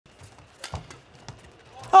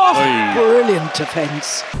Oh, brilliant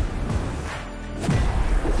defence.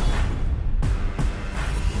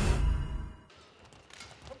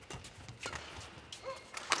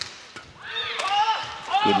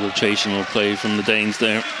 Good rotational play from the Danes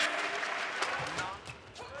there.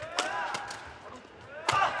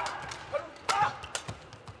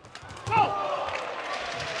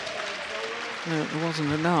 No, there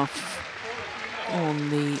wasn't enough on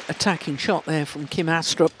the attacking shot there from Kim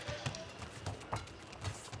Astrup.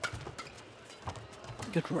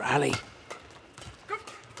 Good rally.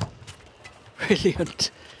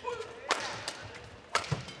 Brilliant.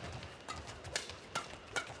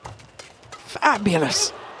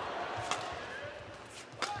 Fabulous.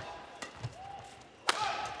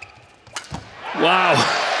 Wow.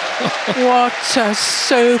 What a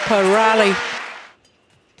super rally.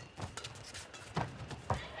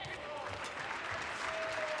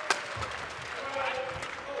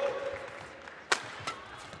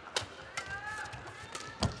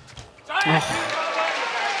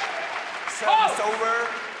 Service over.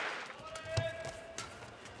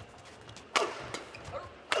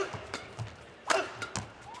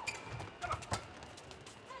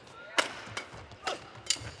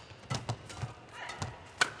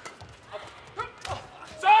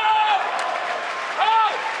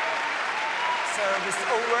 Service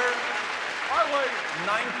over.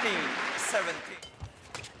 19-17.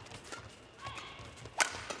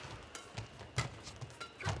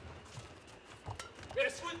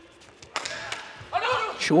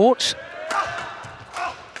 Short.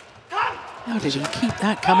 How did he keep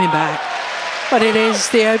that coming back? But it is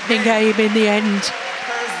the opening game in the end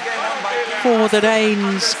for the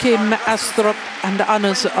Danes, Kim Astrup and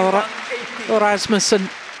Anders Rasmussen.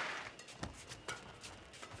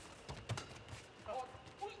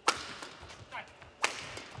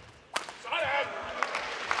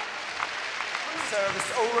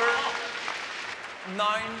 Service over.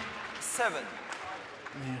 9-7.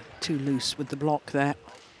 Yeah, too loose with the block there.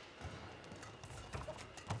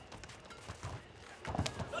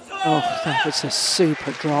 Oh, that was a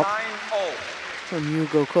super drop from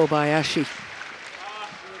Yugo Kobayashi.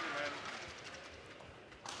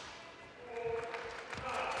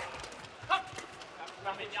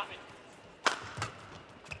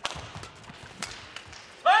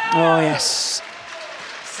 Oh, yes.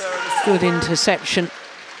 Good interception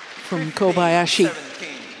from Kobayashi.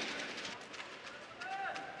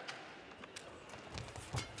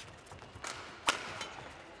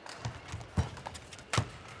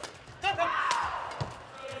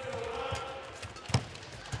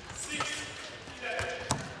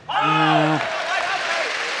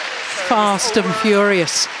 Fast and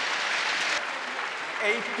furious.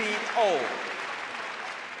 18-0.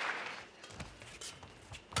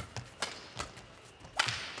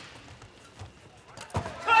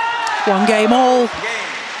 One game all.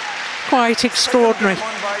 Quite extraordinary.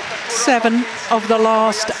 7 of the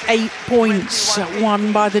last 8 points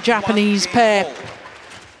won by the Japanese pair.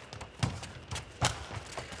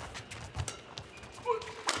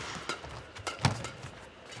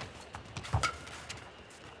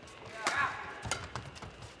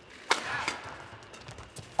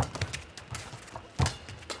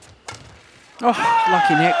 Oh,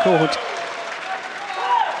 lucky net cord.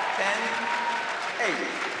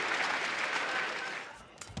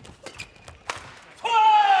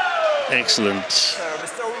 10-8. Excellent.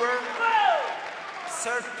 Service over.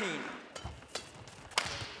 13.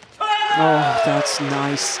 Oh, that's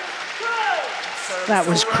nice. That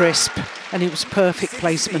was crisp, and it was perfect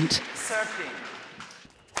placement. 13.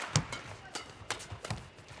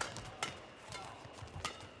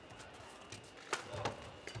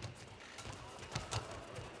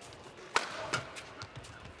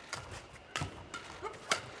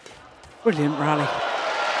 Brilliant rally.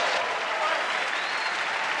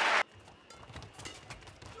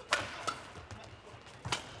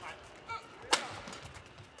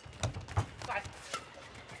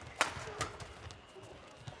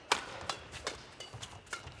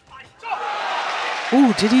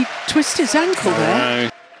 Oh, did he twist his ankle there?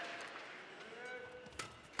 No.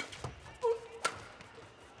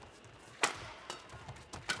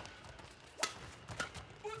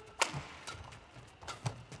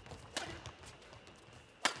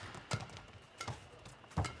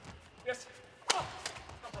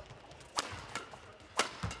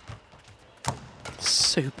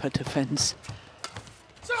 Super defense.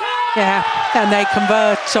 Yeah, and they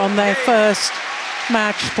convert on their first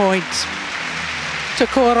match point.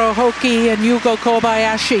 Takuro Hoki and Yugo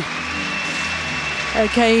Kobayashi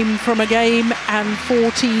came from a game and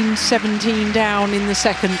 14-17 down in the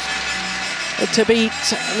second. to beat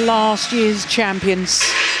last year's champions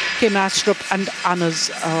Kim Astrup and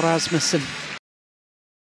Anders Rasmussen.